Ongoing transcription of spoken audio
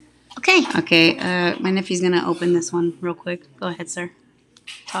Okay. Okay, my nephew's gonna open this one real quick. Go ahead, sir.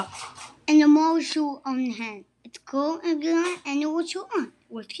 Talk. And the mole shoe on the hand. It's cool and good and it will show on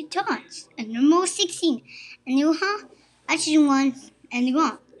with your touch. And the mole 16. And you ha I should one and the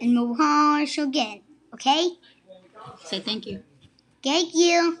one. And the ha shall get. Okay? Say thank you. Thank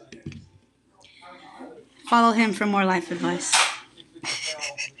you. Follow him for more life advice.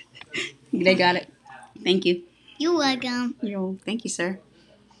 They got it. Thank you. You're welcome. Thank you, sir.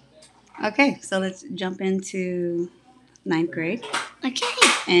 Okay, so let's jump into ninth grade Okay.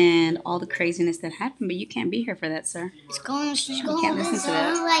 and all the craziness that happened, but you can't be here for that, sir. It's going to You school. can't listen to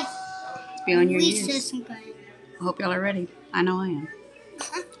that. Like It's beyond your recess years. and going. I hope y'all are ready. I know I am.